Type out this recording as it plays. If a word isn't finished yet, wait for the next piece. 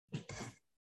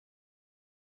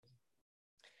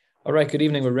All right, good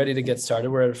evening. We're ready to get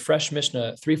started. We're at a fresh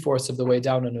Mishnah, 3/4 of the way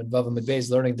down on Vav Amud Beis,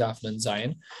 learning Daf Nun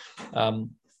Zayin.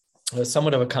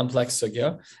 Somewhat of a complex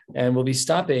sugya, and we'll be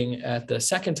stopping at the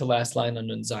second to last line on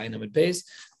Nun Zayin Amud Beis,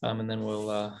 and then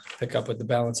we'll pick up with the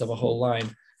balance of a whole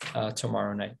line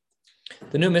tomorrow night.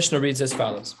 The new Mishnah reads as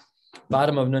follows: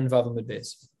 bottom of Nun Vav Amud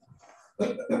Beis.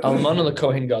 Almana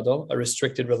lekohen gadol, a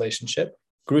restricted relationship.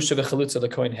 Grusha v'chalutza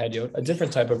lekohen hedyot, a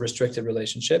different type of restricted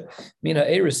relationship. Mina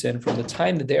erusin, from the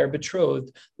time that they are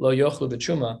betrothed, lo yochlu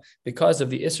b'truma, because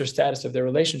of the isser status of their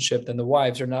relationship, then the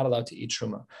wives are not allowed to eat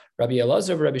truma. Rabbi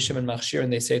Elazar, Rabbi Shimon Machshir,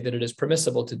 and they say that it is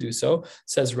permissible to do so.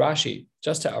 Says Rashi,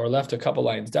 just to our left, a couple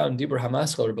lines down. Dibur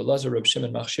hamaschal, Rabbi Elazar, Rabbi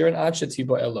Shimon Machshir, and ad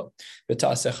shetibo elo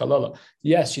v'taseh halala.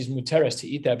 Yes, she's muteres to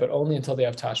eat that, but only until they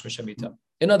have tashmish hamita.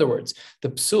 In other words, the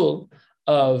psul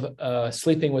of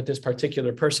sleeping with this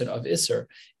particular person of Isser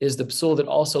is the psul that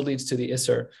also leads to the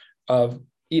Isser of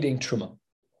eating truma.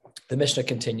 The Mishnah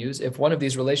continues, if one of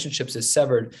these relationships is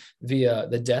severed via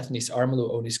the death, nis armelu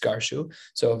o nis garshu,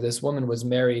 so if this woman was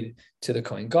married to the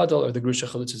Kohen Gadol or the Grusha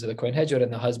Chalutza to the Kohen Hedyot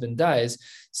and the husband dies,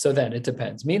 so then it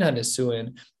depends. Minha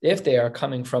nisuin, if they are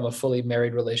coming from a fully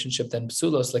married relationship, then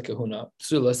psulos lekahuna,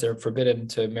 psulos, they're forbidden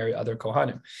to marry other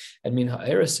Kohanim. And minha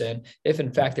erisin, if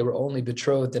in fact they were only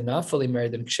betrothed and not fully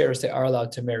married, then ksheris, they are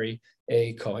allowed to marry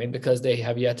a Kohen because they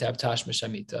have yet to have tashmish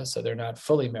hamita, so they're not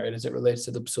fully married as it relates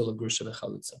to the psul of Grusha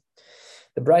v'chalutza.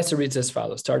 The Brisa reads as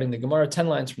follows, starting the Gemara, 10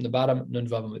 lines from the bottom, Nun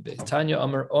Vav Amud Beis. Tanya,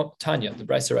 the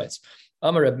Brisa writes,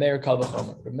 Amar Reb Meir Kal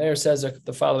V'chomer. Reb Meir says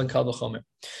the following Kal V'chomer.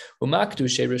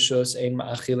 Umakdushe rishus ein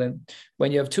ma'achilin.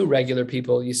 When you have two regular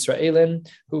people, Yisraelim,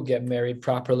 who get married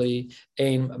properly,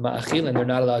 ein ma'achilin, they're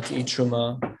not allowed to eat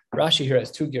truma. Rashi here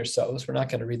has two girsos. We're not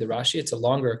going to read the Rashi. It's a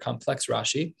longer, complex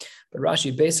Rashi. But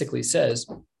Rashi basically says,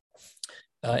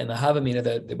 in the Havamina,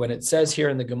 that when it says here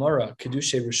in the Gemara,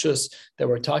 Kedushe Rishus, that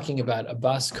we're talking about a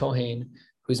Bas Kohen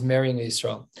who's marrying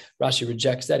Israel. Rashi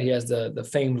rejects that. He has the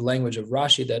famed language of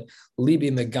Rashi that Libi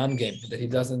Megangem, that he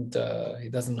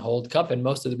doesn't hold cup, and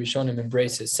most of the Rishonim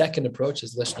embrace his second approach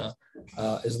is Lishna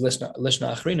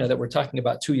Achrina, that we're talking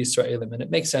about two Yisraelim, and it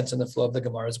makes sense in the flow of the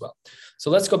Gemara as well. So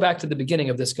let's go back to the beginning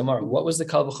of this Gemara. What was the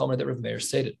Kal V'chomer that Rav Meir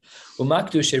stated?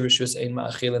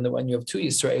 That when you have two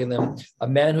Yisraelim, a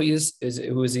man who is a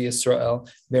Yisrael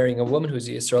marrying a woman who's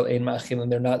a Yisrael, ein ma'achilin,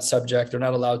 they're not subject, they're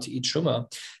not allowed to eat truma,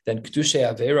 then Kedushe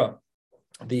Avera,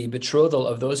 the betrothal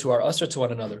of those who are usher to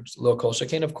one another, lo kol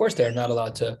shekain, of course they are not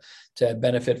allowed to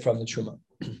benefit from the truma.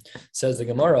 Says the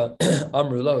Gemara,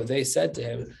 Amrulo, they said to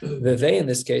him, the they in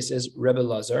this case is Rebbe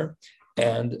Lazar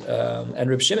and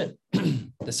Reb Shimon,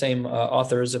 the same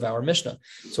authors of our Mishnah.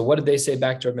 So what did they say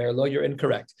back to Reb Meir? Lo, you're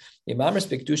incorrect. When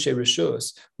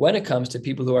it comes to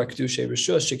people who are Kedushe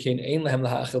Rishus,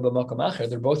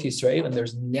 they're both Yisraelim.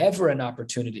 There's never an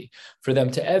opportunity for them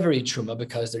to ever eat truma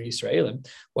because they're Yisraelim.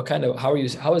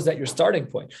 How is that your starting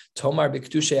point? Tomar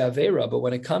b'Kedushe Avera. But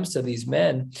when it comes to these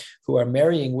men who are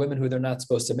marrying women who they're not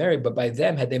supposed to marry, but by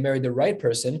them, had they married the right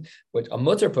person, with a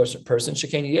mutter person,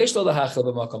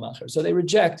 so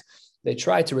they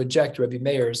try to reject Rabbi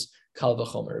Meir's Kal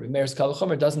V'chomer. Rabbi Meir's Kal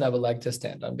V'chomer doesn't have a leg to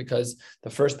stand on because the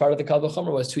first part of the Kal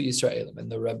V'chomer was two Yisraelim,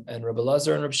 and Rabbi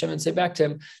Lazar and Rabbi Shimon say back to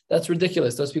him, that's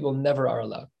ridiculous. Those people never are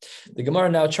allowed. The Gemara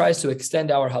now tries to extend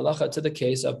our halacha to the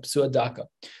case of Psuadaka.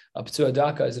 A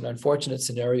Psuadaka is an unfortunate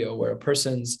scenario where a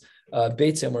person's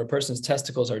beitzim, where a person's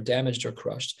testicles are damaged or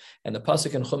crushed. And the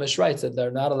pasuk in Chumash writes that they're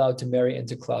not allowed to marry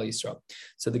into Klal Yisrael.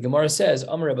 So the Gemara says,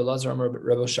 Amar Rebbe Lazar, Amar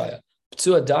Rebbe Shaya.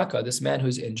 Psuadaka, this man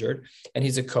who's injured, and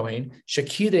he's a Kohen,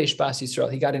 Shakidesh Bas Yisrael,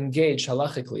 he got engaged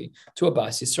halachically to a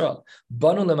Bas Yisrael.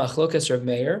 Banu lemachlokas Rav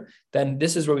Meir, then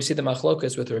this is where we see the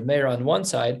machlokas with Rav Meir on one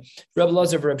side, Rebbe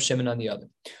Lazar and Reb Shimon on the other.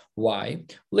 Why?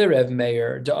 L'Rev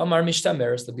Meir, Da'amar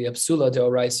Mishtameres, L'Bia Psula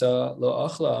De'oraisa Lo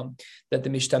Achla, that the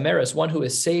Mishtameres, one who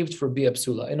is saved for Bia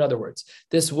Psula. In other words,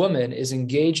 this woman is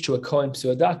engaged to a Kohen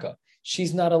Psuadaka.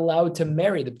 She's not allowed to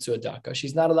marry the Psuadaka.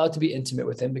 She's not allowed to be intimate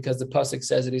with him because the pasuk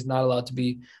says that he's not allowed to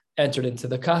be entered into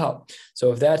the kahal.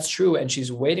 So if that's true, and she's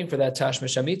waiting for that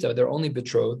tashmish hamita, they're only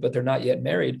betrothed, but they're not yet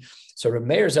married. So Reb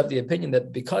Meir is of the opinion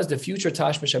that because the future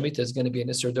tashmish hamita is going to be an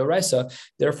isur doraisa,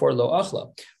 therefore lo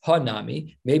achla.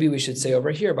 Hanami, maybe we should say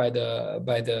over here by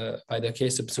the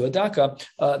case of psuadaka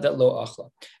that lo achla.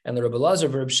 And the Rebbe Lazar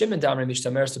of Reb Shimon damar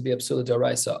mishtameres to be a psula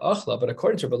doraisa achla. But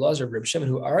according to Rebbe Lazar of Reb Shimon,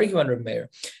 who argue on Reb Meir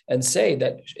and say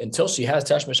that until she has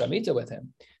tashmish hamita with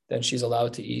him, then she's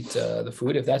allowed to eat the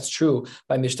food. If that's true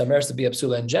by Mishtameres to be a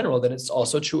psula in general, then it's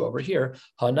also true over here.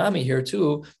 Hanami here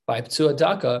too, by psua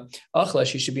daka, achla,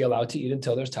 she should be allowed to eat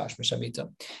until there's tashmish amita.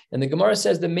 And the Gemara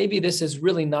says that maybe this is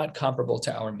really not comparable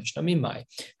to our Mishnah. Mimai.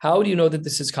 How do you know that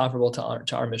this is comparable to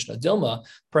our Mishnah? Dilma,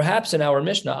 perhaps in our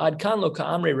Mishnah, ad kan lo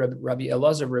ka'amri Rabbi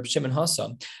Elazar Reb Shimon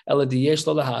Hassam, ela diyesh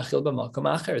lo lahachil b'makom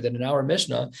acher. That in our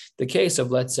Mishnah, the case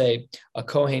of, let's say, a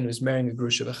Kohen who's marrying a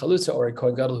grusha v'chalutza, or a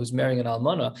Kohen Gadol who's marrying an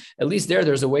almana, at least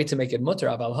there's a way to make it mutter.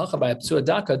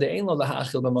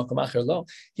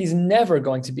 He's never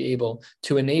going to be able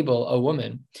to enable a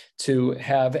woman to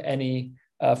have any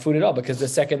food at all, because the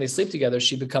second they sleep together,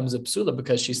 she becomes a psula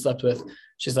because she slept with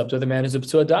a man who's a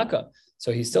psua daka.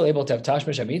 So he's still able to have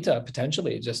tashmish amita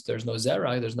potentially. Just there's no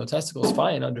zera, there's no testicles.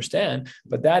 Fine, understand,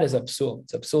 but that is a psul.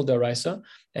 It's a psul daraisa,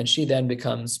 and she then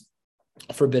becomes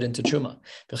forbidden to truma.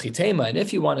 And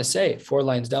if you want to say 4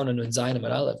 lines down in Zayin and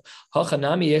Aleph,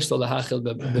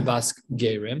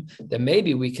 then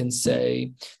maybe we can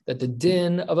say that the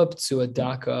din of a ptsua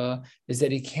daka is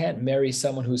that he can't marry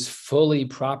someone who's fully,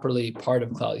 properly part of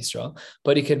Klal Yisrael,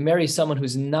 but he could marry someone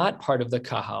who's not part of the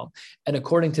kahal. And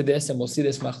according to this, and we'll see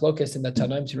this machlokes in the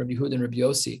Tanaim to Rabbi Yehuda and Rabbi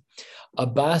Yossi, a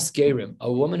bas gerim,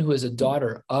 a woman who is a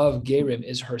daughter of gerim,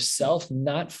 is herself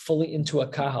not fully into a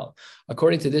kahal.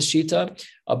 According to this shita,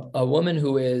 a woman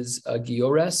who is a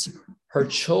giores, her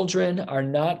children are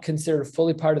not considered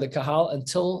fully part of the kahal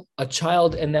until a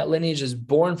child in that lineage is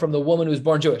born from the woman who's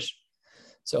born Jewish.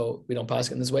 So we don't pass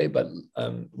it in this way, but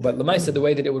Lamaisa, the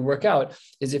way that it would work out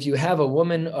is if you have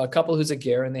a couple who's a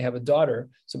ger, and they have a daughter,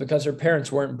 so because her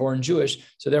parents weren't born Jewish,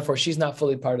 so therefore she's not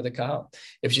fully part of the kahal.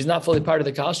 If she's not fully part of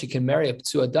the kahal, she can marry a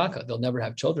ptsua daka. They'll never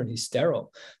have children. He's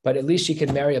sterile, but at least she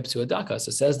can marry a ptsua daka. So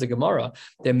says the Gemara,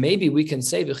 then maybe we can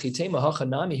say v'chitema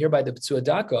hachanami, here by the ptsua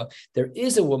daka, there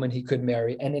is a woman he could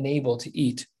marry and enable to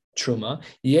eat truma.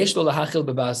 Yesh lo lahachil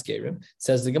bebas gerim,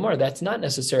 says the Gemara. That's not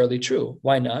necessarily true.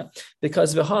 Why not?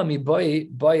 Because v'hami boy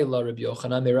la Rabbi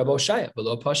Yochanan me Rabbi Oshaya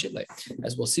below pashile.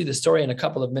 As we'll see the story in a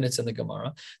couple of minutes in the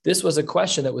Gemara, this was a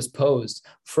question that was posed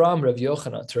from Rabbi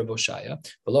Yochanan to Rabbi Oshaya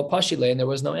below pashile, and there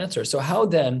was no answer. So how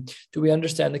then do we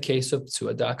understand the case of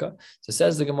ptsua daka? So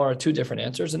says the Gemara 2 different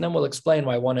answers, and then we'll explain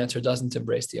why one answer doesn't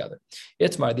embrace the other.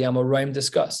 Itmar, the Amoraim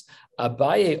discuss.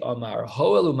 Abaye Omar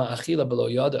hoelu ma'achila below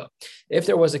yada. If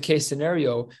there was a case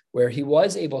scenario where he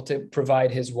was able to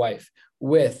provide his wife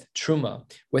with truma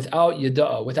without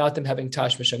yada, without them having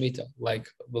tashmish amita, like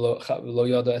below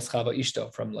yada eschava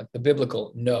ishto, from like the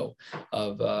biblical no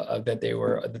of that they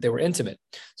were intimate.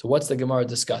 So what's the Gemara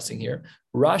discussing here?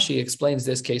 Rashi explains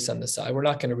this case on the side. We're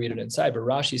not going to read it inside, but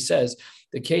Rashi says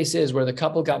the case is where the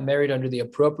couple got married under the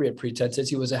appropriate pretenses.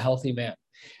 He was a healthy man,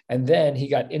 and then he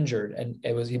got injured, and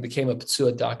he became a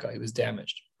ptsua daka. He was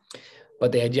damaged,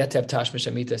 but they had yet to have tashmish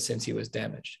amita since he was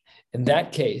damaged. In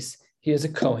that case, he is a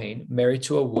Kohen married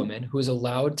to a woman who is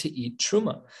allowed to eat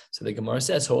truma. So the Gemara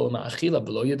says, because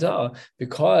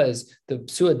the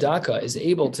ptsua daka is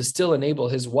able to still enable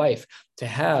his wife to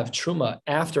have truma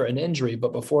after an injury,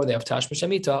 but before they have tashmish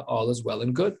amita, all is well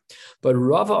and good. But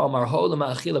Rava Amar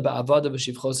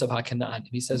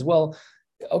he says, well,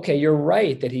 okay, you're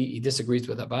right that he disagrees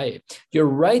with Abaye. You're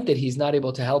right that he's not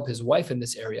able to help his wife in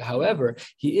this area. However,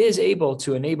 he is able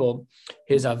to enable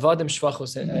his avadim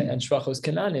shvachos and shvachos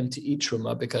kananim to eat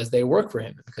truma because they work for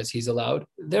him, because he's allowed,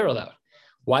 they're allowed.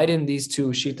 Why didn't these two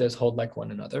shitas hold like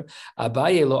one another?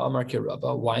 Abaye lo amar ki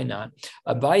Rava. Why not?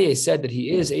 Abaye said that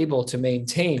he is able to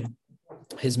maintain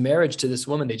his marriage to this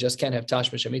woman. They just can't have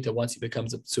tashmish amita once he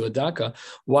becomes a ptsua daka.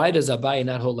 Why does Abaye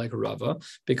not hold like Rava?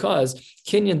 Because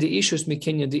kinyan deishus mi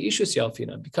kinyan deishus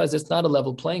yalfina, because it's not a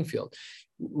level playing field.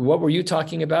 What were you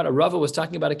talking about? Rava was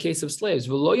talking about a case of slaves.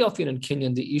 V'lo yalfina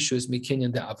kinyan deishus mi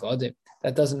kinyan de'avadim.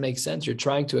 That doesn't make sense. You're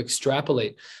trying to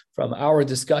extrapolate from our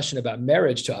discussion about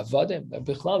marriage to avadim.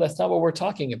 That's not what we're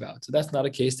talking about. So that's not a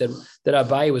case that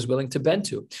Abaye was willing to bend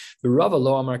to. The Rava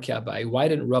lo amar ki Abaye. Why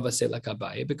didn't Rava say like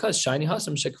Abaye? Because shani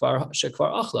hasam shekvar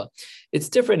achla. It's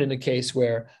different in a case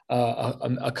where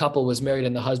a couple was married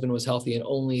and the husband was healthy, and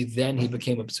only then he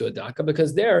became a ptsua daka,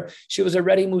 because there she was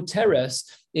already muteres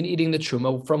in eating the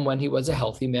truma from when he was a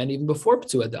healthy man, even before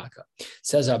ptsua daka.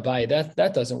 Says Abaye,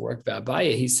 that doesn't work.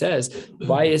 Abaye, he says,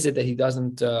 why is it that he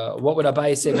doesn't? What would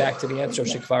Abaye say back to the answer of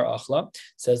shekvar achla?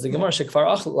 Says the Gemara, shekvar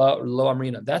achla lo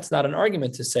amrina. That's not an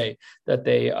argument to say that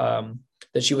they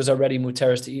that she was already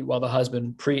muteris to eat while the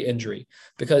husband pre-injury.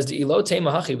 Because the ilote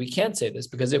mahachi, we can't say this,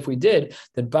 because if we did,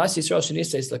 then bas Yisrael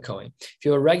shenises lakohen. If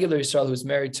you have a regular Yisrael who's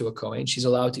married to a kohen, she's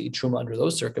allowed to eat truma under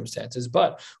those circumstances.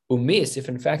 But umis, if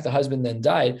in fact the husband then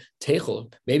died,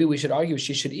 techul, maybe we should argue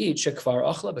she should eat shekvar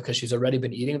achla because she's already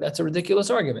been eating. That's a ridiculous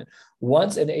argument.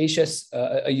 Once an Ashes,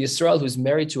 a Yisrael who's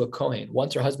married to a kohen,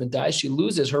 once her husband dies, she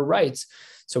loses her rights.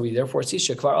 So we therefore see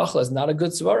shekvar achla is not a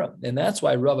good svara, and that's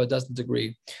why Rava doesn't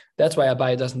agree. That's why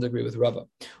Abaye doesn't agree with Rava.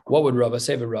 What would Rava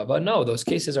say with Rava? No, those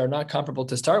cases are not comparable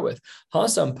to start with.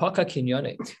 Hasam paka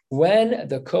kinyane. When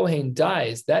the kohen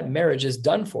dies, that marriage is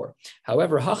done for.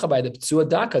 However, hacha by the ptsua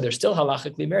daka, they're still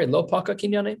halachically married. Lo paka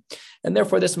kinyane, and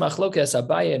therefore this machlokes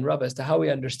Abaye and Rava as to how we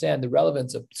understand the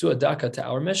relevance of ptsua daka to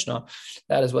our Mishnah.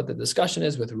 That is what the discussion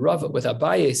is with Rava, with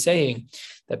Abaye saying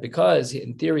that because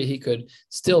in theory he could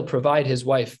still provide his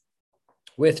wife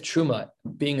with truma,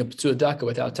 being a ptsua daka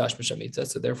without tashmish hamitza.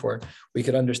 So therefore, we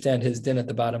could understand his din at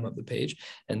the bottom of the page,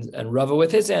 and Rava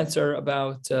with his answer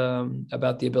about the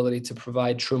ability to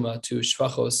provide truma to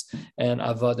shvachos and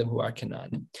avadim who are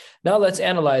Canaan. Now let's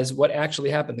analyze what actually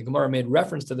happened. The Gemara made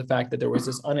reference to the fact that there was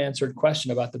this unanswered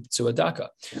question about the ptsua daka.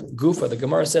 Gufa, the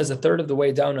Gemara says a third of the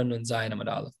way down on Nun Zayin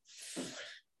Amud Aleph.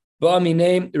 If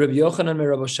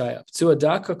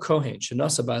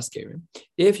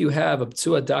you have a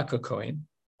ptsua daka kohen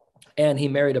and he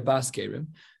married a bas gerim,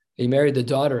 he married the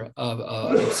daughter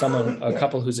of someone, a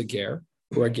couple who's a ger,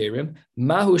 who are gerim,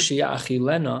 mahu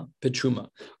sheyachilena betruma.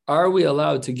 Are we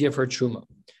allowed to give her truma?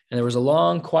 And there was a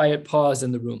long, quiet pause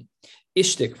in the room.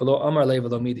 Ishtik v'lo amar le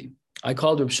v'lo midi. I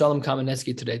called Reb Shalom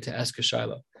Kamenetsky today to ask a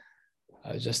shaila.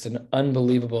 Just an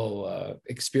unbelievable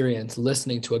experience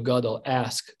listening to a gadol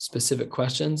ask specific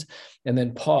questions and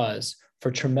then pause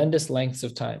for tremendous lengths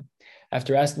of time.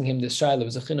 After asking him this shaila, it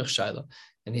was a chinuch shaila,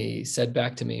 and he said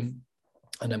back to me,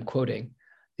 and I'm quoting,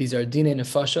 "These are dinei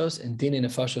nefashos, and dinei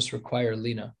nefashos require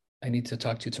lina. I need to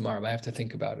talk to you tomorrow. I have to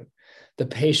think about it." The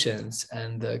patience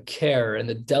and the care and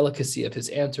the delicacy of his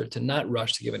answer, to not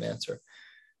rush to give an answer.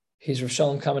 He's Rav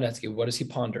Shalom Kamenetsky. What is he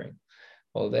pondering?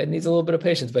 Well, that needs a little bit of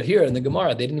patience. But here in the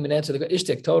Gemara, they didn't even answer the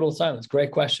ishtik, total silence.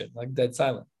 Great question, like dead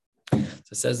silent. So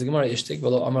it says the Gemara, ishtik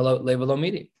v'lo amar le v'lo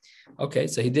midi. Okay,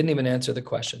 so he didn't even answer the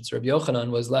question. So Rabbi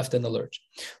Yochanan was left in the lurch.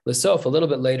 L'sof, a little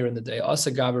bit later in the day,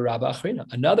 Asa Gaber Rabba Achrina,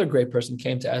 another great person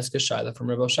came to ask a shaila from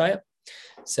Rabbi Oshaya.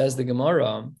 Says the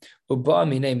Gemara, Uba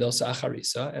mine milsa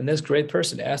acharisa, and this great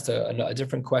person asked a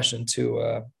different question to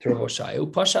Rabbi Oshaya.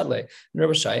 Upashatle, and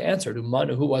Rabbi Oshaya answered,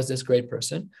 Umanu, who was this great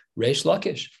person? Reish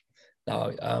Lakish.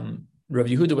 Now, Rabbi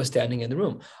Yehuda was standing in the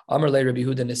room. Amar le Rabbi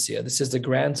Yehuda Nisia. This is the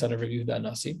grandson of Rabbi Yehuda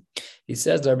Nasi. He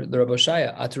says, the Rabbi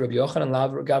Oshaya, Atu Rabbi Yochanan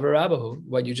lav gaver Rabbahu.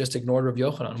 Why you just ignored Rabbi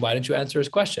Yochanan? Why didn't you answer his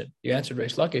question? You answered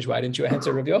Reish Lakish. Why didn't you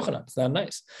answer Rabbi Yochanan? It's not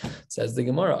nice. Says the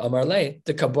Gemara, Amar le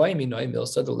the kaboy minoi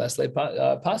milsa the lesle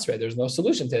pasre. There's no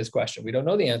solution to his question. We don't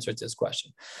know the answer to his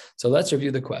question. So let's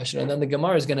review the question, and then the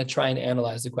Gemara is going to try and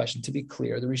analyze the question. To be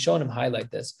clear, the Rishonim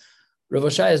highlight this. Rabbi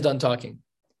Oshaya is done talking.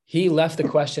 He left the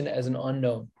question as an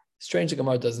unknown. Strange, the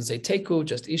Gemara doesn't say teku,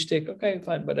 just ishtik. Okay,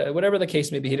 fine. But whatever the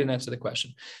case may be, he didn't answer the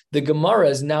question. The Gemara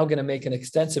is now going to make an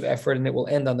extensive effort, and it will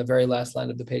end on the very last line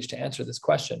of the page to answer this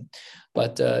question.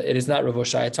 But it is not Rav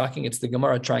Oshaya talking. It's the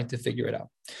Gemara trying to figure it out.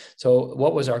 So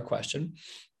what was our question?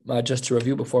 Just to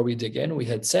review before we dig in, we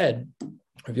had said,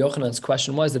 Rav Yochanan's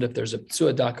question was that if there's a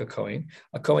ptsua daka kohen,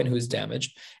 a kohen who is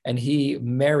damaged, and he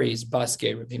marries bas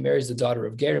gerim, he marries the daughter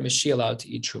of gerim, is she allowed to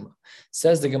eat truma?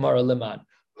 Says the Gemara Liman.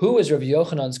 Who is Rabbi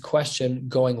Yochanan's question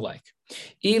going like?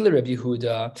 Ila Rabbi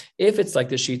Yehuda, if it's like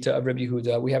the Shita of Rabbi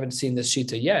Yehuda, we haven't seen this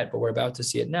Shita yet, but we're about to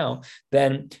see it now,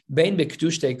 then Bein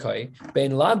B'Kedush Kai,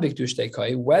 Bein La B'Kedush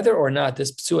Kai, whether or not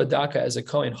this Ptsua Daka as a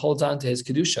Kohen holds on to his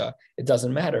Kedusha, it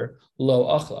doesn't matter, Lo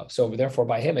Achla. So therefore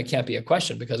by him, it can't be a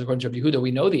question, because according to Rabbi Yehuda,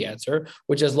 we know the answer,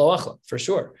 which is Lo Achla, for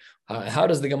sure. How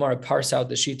does the Gemara parse out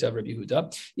the Shita of Rabbi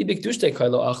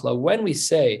Yehuda? When we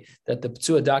say that the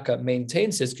Ptsua Daka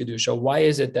maintains his Kedusha, why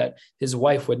is it that his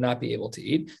wife would not be able to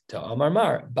eat?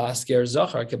 Bas ger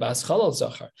zachar ke bas chalal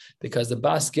zachar, because the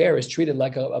bas ger is treated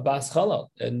like a bas chalal,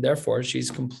 and therefore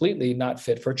she's completely not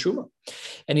fit for truma.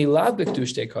 And he lav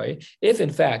b'kedush koi, if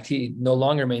in fact he no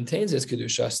longer maintains his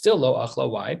kedusha, still lo achla.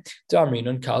 Why?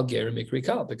 Damrinun kal ger mikri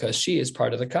kal, because she is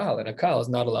part of the kal, and a kal is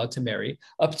not allowed to marry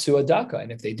up to a daka,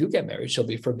 and if they do get married, she'll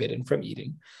be forbidden from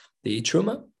eating the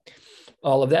truma.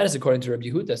 All of that is according to Rabbi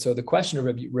Yehuda. So the question of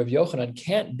Rabbi Yochanan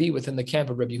can't be within the camp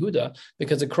of Rabbi Yehuda,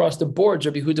 because across the board,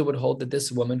 Rabbi Yehuda would hold that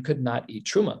this woman could not eat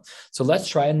truma. So let's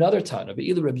try another Tana.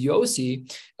 Either Rabbi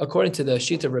Yossi, according to the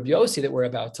sheet of Rabbi Yossi that we're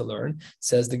about to learn,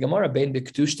 says the Gemara, bein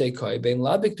b'ktush koi, bein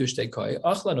la b'ktush koi,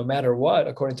 achla, no matter what,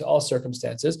 according to all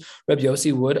circumstances, Rabbi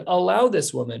Yossi would allow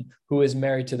this woman who is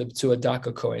married to a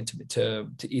Daka Kohen to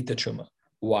eat the truma.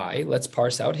 Why? Let's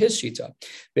parse out his shita.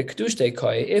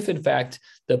 If in fact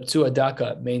the Ptua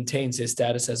Daka maintains his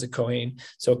status as a Kohen,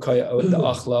 so the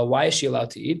Achla, why is she allowed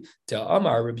to eat? To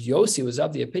Amar, Rabbi Yossi was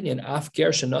of the opinion, Af ger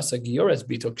shenasa giores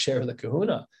bito ksher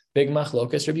lekahuna. Big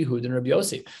machlokas, Rabbi Yehuda and Rabbi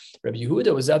Yossi. Rabbi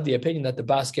Yehuda was of the opinion that the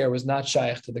Basker was not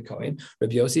shaykh to the Kohen.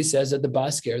 Rabbi Yossi says that the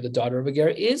Basker, the daughter of a ger,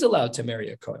 is allowed to marry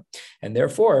a Kohen. And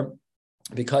therefore,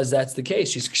 because that's the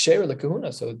case, she's ksher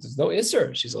lekahuna, so there's no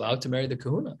isser. She's allowed to marry the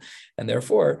kahuna, and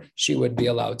therefore she would be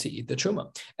allowed to eat the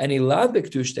truma. And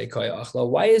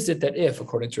why is it that if,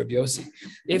 according to Rabbi Yossi,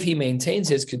 if he maintains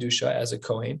his kedusha as a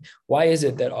kohen, why is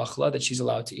it that achla, that she's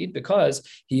allowed to eat? Because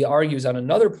he argues on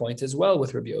another point as well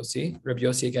with Rabbi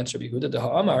Yossi against Rabbi Yehuda, the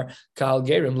ha'amar kal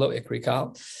gerim lo ikri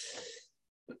kal.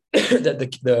 That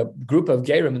the group of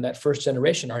Gerim in that first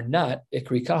generation are not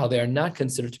Ikri Kahal. They are not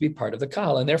considered to be part of the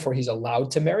Kahal, and therefore he's allowed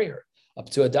to marry her. Up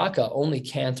to a Daka only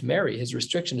can't marry. His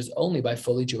restriction is only by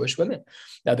fully Jewish women.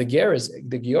 Now the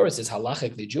Gioris is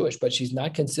halachically Jewish, but she's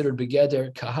not considered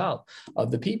Begeder Kahal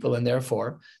of the people, and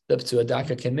therefore the Ptua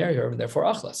Daka can marry her, and therefore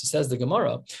Achlas. So says the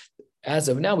Gemara, as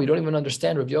of now, we don't even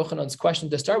understand Rabbi Yochanan's question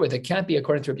to start with. It can't be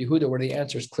according to Rabbi Yehuda where the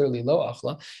answer is clearly lo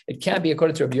achla. It can't be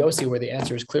according to Rabbi Yossi where the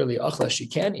answer is clearly achla, she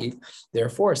can eat.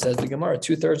 Therefore, says the Gemara,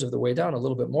 2/3 of the way down, a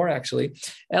little bit more actually,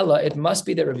 Ella, it must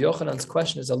be that Rabbi Yochanan's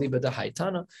question is aliba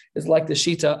dahaitana, is like the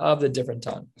shita of the different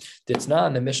tan. Ditna,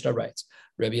 and the Mishnah writes,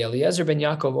 Rabbi Eliezer ben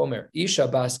Yaakov Omer, Isha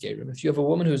bas Gerim, if you have a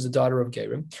woman who's the daughter of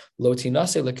Gerim, lo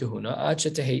tinase lekehuna, ad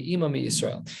shetehei ima mi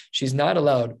Yisrael. She's not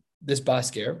allowed, this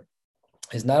bas Ger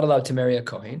is not allowed to marry a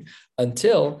Kohen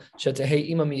until Shetehei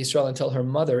Imam Yisrael, until her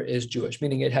mother is Jewish,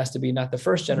 meaning it has to be not the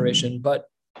first generation, but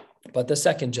the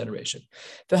second generation.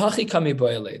 This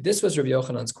was Rabbi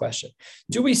Yochanan's question.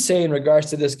 Do we say in regards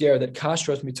to this ger that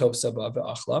Kashros mitov Saba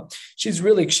ve'achla, she's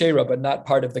really Kshera, but not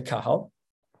part of the Kahal,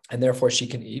 and therefore she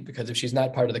can eat, because if she's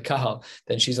not part of the Kahal,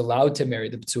 then she's allowed to marry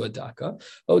the Ptua Daka.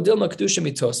 Oh, Dilma Kedusha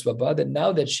mitov Saba, that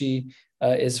now that she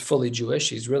is fully Jewish,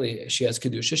 she has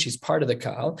Kedusha, she's part of the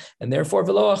Kahal, and therefore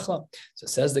velo achla. So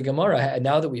says the Gemara,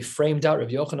 now that we framed out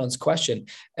Rabbi Yochanan's question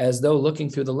as though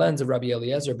looking through the lens of Rabbi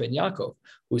Eliezer ben Yaakov,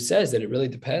 who says that it really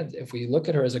depends. If we look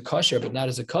at her as a kosher but not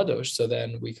as a kadosh, so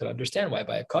then we could understand why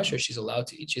by a kosher she's allowed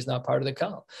to eat, she's not part of the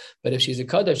Kahal. But if she's a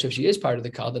kadosh, if she is part of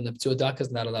the Kahal, then the Ptua Daka is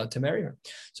not allowed to marry her.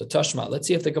 So Tashma, let's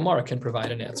see if the Gemara can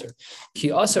provide an answer.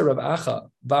 Ki asa Rav Acha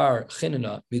bar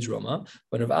Chinana midroma,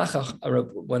 when Rav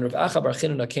Acha bar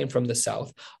Chinana came from the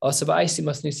south,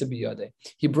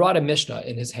 he brought a Mishnah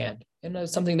in his hand, and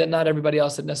something that not everybody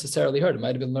else had necessarily heard. It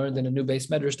might have been learned in a new base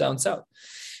medrash down south.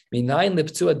 An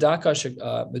explicit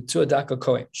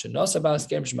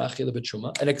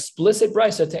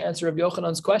brisa to answer Rav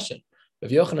Yochanan's question.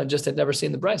 Rav Yochanan just had never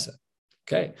seen the brisa.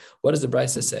 Okay, what does the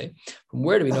brisa say? From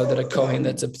where do we know that a Kohen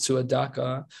that's a Ptua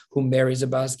Daka who marries a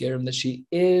Bas Gerim, that she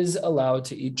is allowed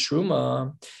to eat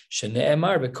truma?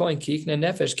 Shene'emar b'Kohen ki yikna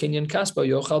nefesh kinyan kasbo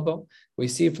yochal bo. We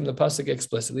see from the pasuk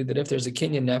explicitly that if there's a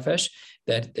kinyan nefesh,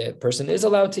 that the person is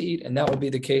allowed to eat, and that would be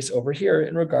the case over here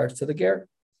in regards to the ger.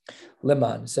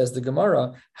 Leman, says the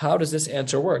Gemara, how does this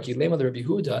answer work? According to Rabbi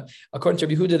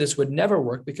Yehuda, this would never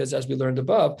work because, as we learned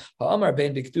above, Ha'amar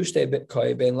bein biktushte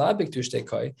koi, bein la biktushte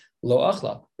koi, lo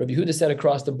achla. Rabbi Yehuda said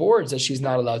across the boards that she's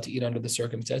not allowed to eat under the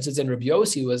circumstances, and Rabbi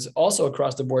Yossi was also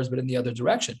across the boards, but in the other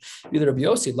direction. Either Rabbi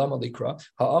Yossi, lama likra,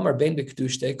 ha'amar bein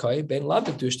biktushte koi, bein la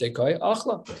biktushte koi,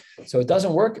 achla. So it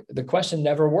doesn't work. The question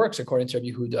never works according to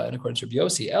Rabbi Yehuda and according to Rabbi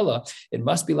Yossi. Ella, it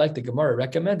must be like the Gemara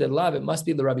recommended. Lav, it must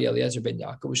be the Rabbi Eliezer ben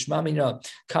Yaakov. It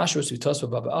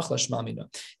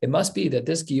must be that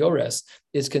this giores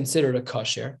is considered a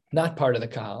kosher, not part of the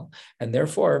kahal, and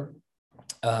therefore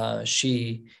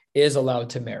she is allowed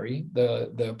to marry the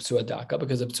Ptua Daka,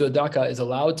 because the Ptua Daka is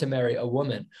allowed to marry a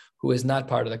woman who is not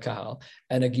part of the kahal,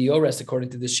 and a giores,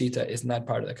 according to the shita, is not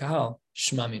part of the kahal.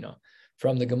 Shmamina.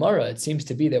 From the Gemara, it seems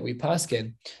to be that we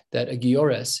paskin that a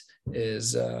giores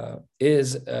is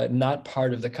not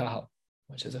part of the kahal,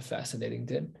 which is a fascinating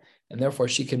din. And therefore,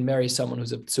 she can marry someone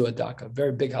who's a Ptua Daka.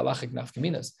 Very big halachic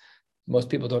nafkaminas. Most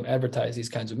people don't advertise these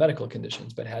kinds of medical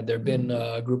conditions, but had there been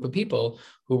a group of people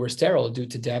who were sterile due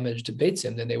to damage to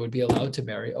beitzim, then they would be allowed to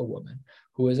marry a woman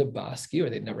who is a baski, or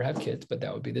they'd never have kids, but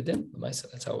that would be the din.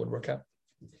 That's how it would work out.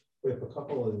 But if a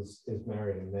couple is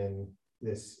married and then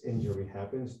this injury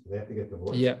happens, do they have to get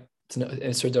divorced? Yeah.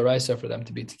 It's a Doraisa for them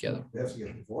to be together. They have to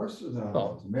get divorced or they're not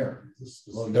allowed to marry?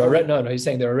 They're already, no, he's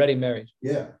saying they're already married.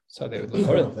 Yeah. So they would I don't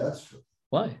know if that's true.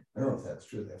 Why? I don't know if that's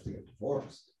true. They have to get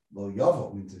divorced. Lo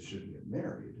Yavo means they shouldn't get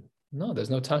married. No, there's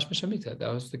no Tashma Shamita.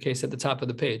 That was the case at the top of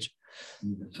the page.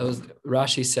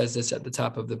 Rashi says this at the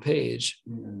top of the page.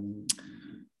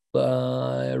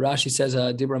 Rashi says,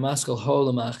 "Dibra maskal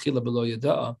hola ma'achila below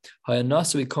yada'a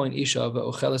hayanasui kohen isha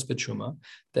ve'ocheles betruma."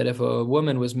 That if a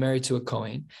woman was married to a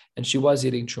kohen and she was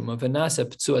eating truma, v'nasa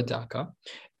p'tzua daka,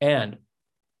 and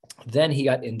then he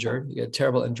got injured, he got a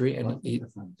terrible injury, and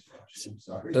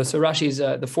so Rashi's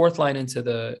the fourth line into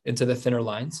the thinner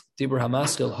lines. Dibra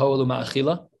hamaskal hola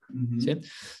ma'achila.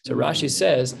 So Rashi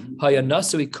says,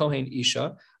 hayanasui kohen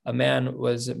isha. A man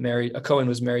was married, a kohen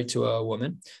was married to a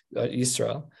woman,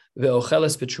 Yisrael,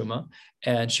 ve'ocheles betruma,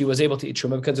 and she was able to eat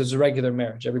truma because it was a regular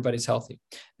marriage. Everybody's healthy.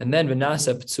 And then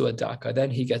v'nasa p'tzua daka,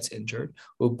 then he gets injured.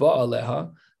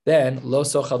 U'ba'aleha, then lo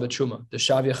sochal betruma, the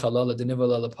shavya chalala, the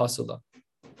nivala pasula.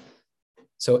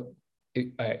 So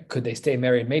could they stay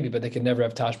married? Maybe, but they could never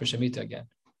have tashma shamita again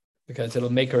because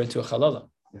it'll make her into a chalala.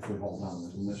 If we hold on,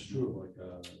 isn't this true? Like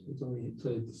it's only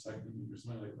played the second or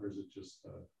something like, or is it just?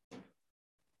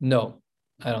 No,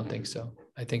 I don't think so.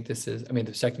 I think this is. I mean,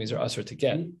 the vasectomies are usher to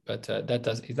get, but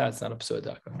that's not a psua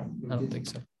daka. I don't think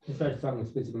so. He starts talking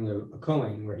specifically about a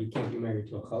kohen where he can't be married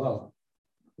to a halal.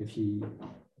 If he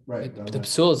the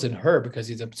psul is in her because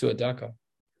he's a psua daka.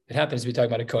 It happens to be talking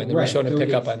about a kohen. Then we're showing to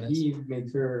pick up on this. He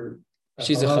makes her.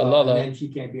 She's a halala, and then she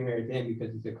can't be married to him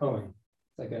because he's a kohen.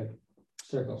 It's like a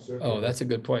circle. Oh, that's a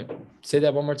good point. Say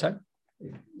that one more time.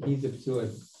 He's a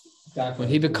psua daka.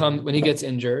 When he gets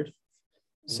injured.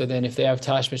 So then if they have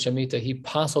Tashma Shamita, he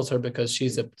passes her because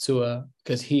she's a ptsua,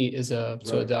 because he is a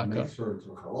ptsua daka.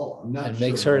 And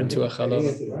makes her into a halal.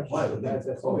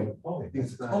 That's only a kohen.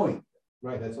 It's a kohen.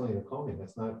 Right, that's only a kohen.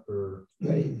 That's not for.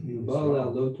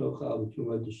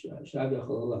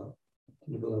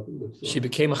 She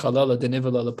became a halala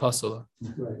denivala lepasula.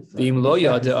 Being lo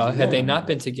yada, had they not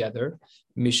been together,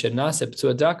 mishanase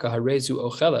ptsua daka harezu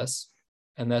ochelas,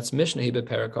 and that's Mishnah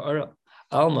beperaka ara.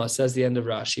 Alma says the end of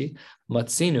Rashi,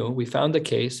 Matzinu, we found a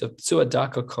case of Ptsua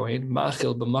Daka Kohen,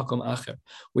 Ma'achil b'makom acher.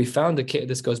 We found a case,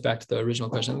 this goes back to the original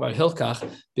question, about Hilkach,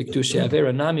 Bikdushi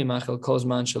Avera Nami Machil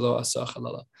Kozman Shalo Asa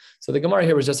Chalala. So the Gemara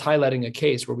here was just highlighting a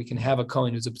case where we can have a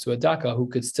Kohen who's a Ptsua Daka who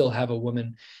could still have a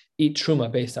woman eat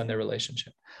Truma based on their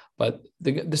relationship. But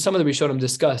some of the Rishonim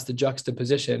discussed the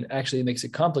juxtaposition actually makes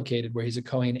it complicated where he's a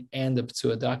Kohen and a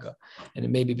Ptsua Daka. And it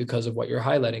may be because of what you're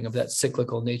highlighting of that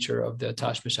cyclical nature of the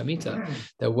Tashma Shamita,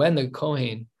 that when the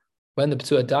Kohen, when the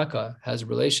Ptsua Daka has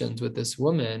relations with this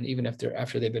woman, even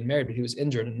after they've been married, but he was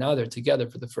injured and now they're together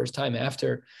for the first time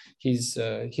after he's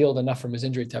healed enough from his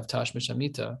injury to have Tashma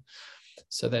Shamita.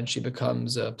 So then she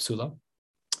becomes a Psula,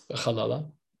 a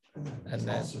Chalala. And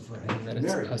then it's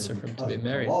usher for him to be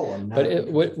married. But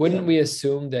wouldn't we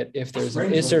assume that if there's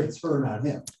an Isser, it's her, not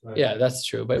him. Yeah, that's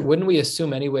true. But wouldn't we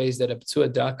assume anyways that a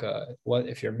Ptsua Daka,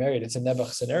 if you're married, it's a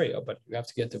Nebuch scenario, but you have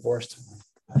to get divorced.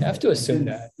 You have to assume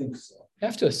that. I think so. You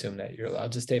have to assume that you're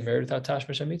allowed to stay married without Tashma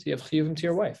Shamita. You have chiyuvim to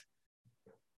your wife.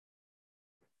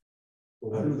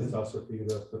 Well, what if it's also for you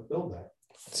to fulfill that?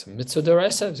 It's a mitzvah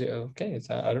d'oraisa. Okay,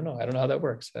 I don't know. I don't know how that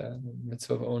works.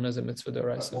 Mitzvah of ona is a mitzvah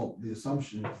d'oraisa. Well, the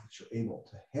assumption is that you're able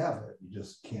to have it. You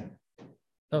just can't.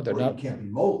 No, they're not. You can't be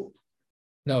molded.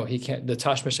 No, he can't. The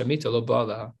tashmish shamita lo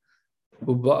ba'aleha,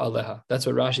 uba aleha. That's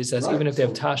what Rashi says. Right. Even if they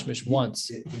have tashmish once,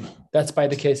 that's by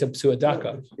the case of psua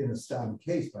daka. In a stam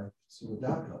case by psua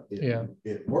daka,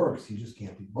 it works. He just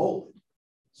can't be molded.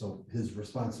 So his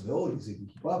responsibilities he can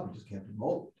keep up. He just can't be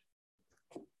molded.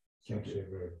 Actually a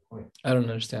very good point. I don't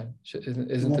understand.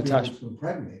 Isn't the tash?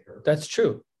 Impregnate her. That's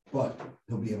true. But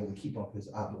he'll be able to keep up his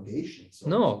obligations.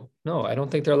 So no, I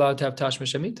don't think they're allowed to have tashma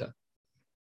shamita.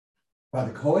 By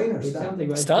the Kohen or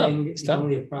stam? It's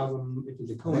only a problem if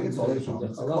it's a Kohen. I think it's only a problem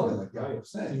with the Kohen, like I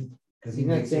was saying. Because he's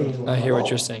not saying. I hear what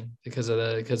you're saying because of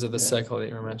the cycle that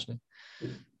you were mentioning.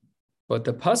 What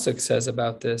the pasuk says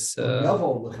about this. But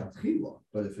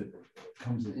if it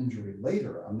comes an injury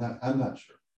later, I'm not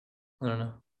sure. I don't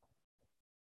know.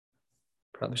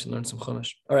 Probably should learn some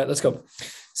Chumash. All right, let's go.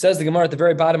 Says the Gemara at the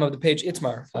very bottom of the page,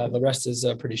 Itmar. The rest is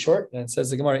pretty short. And it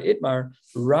says the Gemara, Itmar,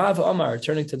 Rav Amar,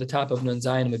 turning to the top of Nun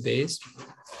Zayin Beis.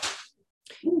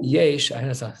 Yesh,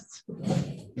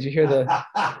 did you hear the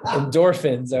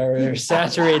endorphins are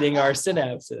saturating our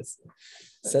synapses?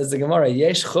 Says the Gemara,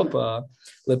 Yesh Chuppah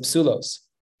Lipsulos.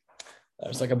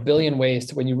 There's like a billion ways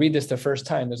to, when you read this the first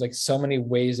time, there's like so many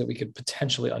ways that we could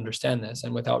potentially understand this.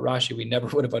 And without Rashi, we never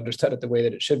would have understood it the way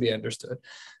that it should be understood.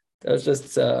 There's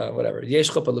just whatever. Yesh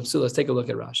chuppah l'psula. Let's take a look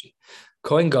at Rashi.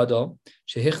 Kohen gadol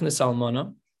shehichnes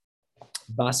almana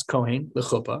Bas Kohen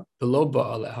lechuppah below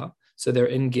ba'aleha. So they're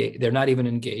engaged. They're not even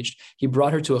engaged. He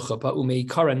brought her to a chuppah.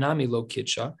 Umeikara nami lo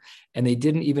kitsha, and they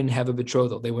didn't even have a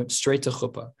betrothal. They went straight to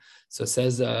chuppah. So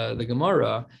says the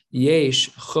Gemara,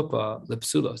 yesh chuppah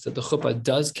lepsulos, that the chuppah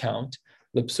does count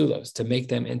lepsulos to make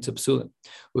them into psulim.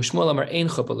 Ushmuel amar ein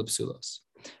chuppah lepsulos.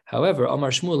 However, Amar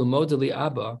Shmuel modeli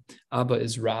Abba. Abba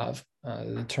is Rav,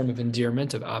 the term of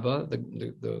endearment of Abba,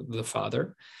 the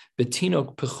father.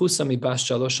 Betinok pechusa mibas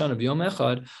shaloshan of yom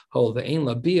echad hol ve'ein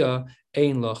la bia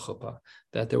ein la chuppah.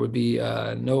 That there would be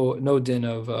no din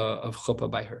of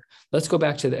chuppah by her. Let's go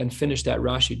back to and finish that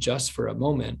Rashi just for a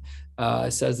moment.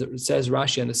 It says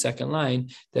Rashi on the second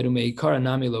line that umeikara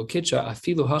nami lo kitcha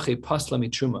afilu hachi pasla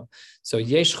mitruma. So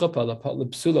yesh chuppah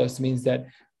lepsulos means that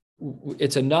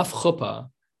it's enough chuppah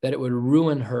that it would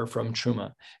ruin her from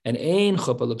truma, and ein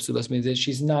chuppah lepsulos means that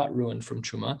she's not ruined from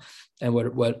truma. And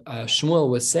what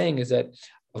Shmuel was saying is that,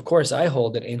 of course, I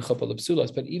hold that ein chuppah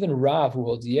lepsulos, but even Rav, who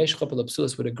holds yesh chuppah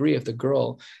lepsulos, would agree if the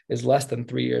girl is less than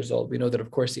 3 years old. We know that,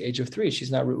 of course, the age of 3, she's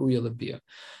not re'uya lebia.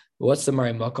 What's the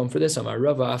Mari Makom for this? Amar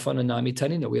Rava Afana Nami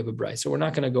Tanina. We have a brisa. We're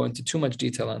not going to go into too much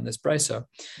detail on this brisa,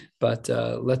 but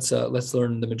let's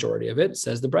learn the majority of it.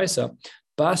 Says the brisa.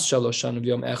 Bas shaloshan of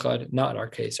yom echad, not our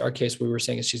case. Our case, we were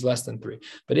saying, is she's less than 3.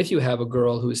 But if you have a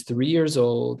girl who is 3 years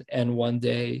old and one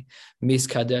day mis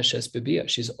kadesh es bibia,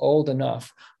 she's old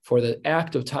enough for the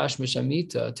act of tashmish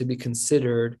amita to be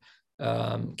considered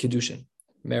kiddushin,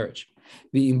 marriage.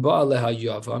 And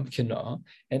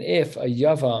if a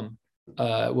yavam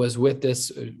was with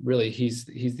this, really, he's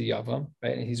the yavam,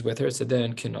 right? And he's with her. So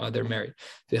then they're married.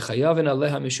 With a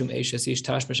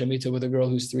girl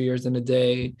who's 3 years and a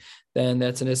day, then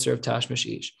that's an isser of tashmish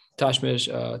ish.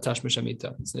 Tashmish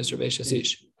amita. It's an isser of eshes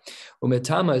ish.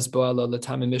 Umetama is boala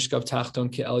latama mishkav tachton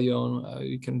ke'elyon.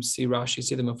 You can see Rashi,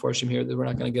 see them in Forshim here. We're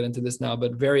not going to get into this now,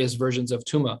 but various versions of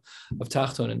tuma, of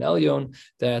tachton and elyon,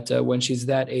 that when she's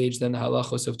that age, then the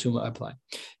halachos of tuma apply.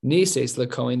 Nises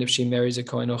lekohen, if she marries a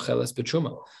kohen ocheles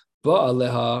betruma.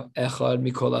 Ba'aleha echad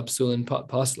mikol apsulin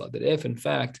pasla. That if in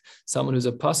fact someone who's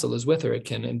a pasal is with her, it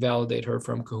can invalidate her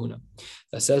from kahuna.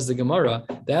 That says the Gemara.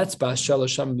 That's bas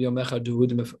shalosham b'yom echad duhu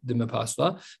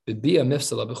d'mepasla b'bia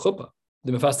mifsala b'chuppah.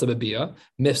 The mefasta b'bia,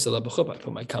 mifsala b'chuppah. I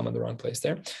put my comma in the wrong place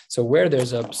there. So where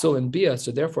there's a psul in bia,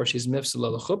 so therefore she's mifsala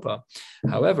l'chuppah.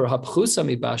 However, hapchusa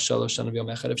mi bas shalosh shana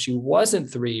v'yom echad, if she wasn't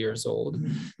 3 years old,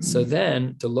 so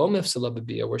then the lo mifsala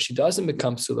b'bia, where she doesn't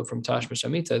become psula from tashmish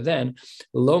amita, then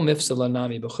lo mifsala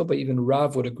nami b'chuppah. Even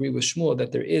Rav would agree with Shmuel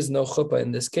that there is no chuppah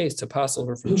in this case to passel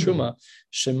her from truma.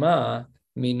 Shema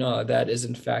mina, that is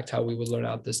in fact how we would learn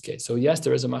out this case. So yes,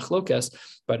 there is a machlokes,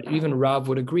 but even Rav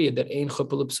would agree that ein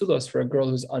chuppah l'psulos for a girl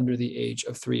who's under the age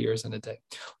of 3 years and a day.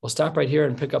 We'll stop right here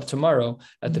and pick up tomorrow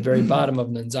at the very bottom of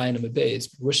Nun Zayin Amud Beis.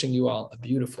 Wishing you all a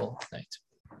beautiful night.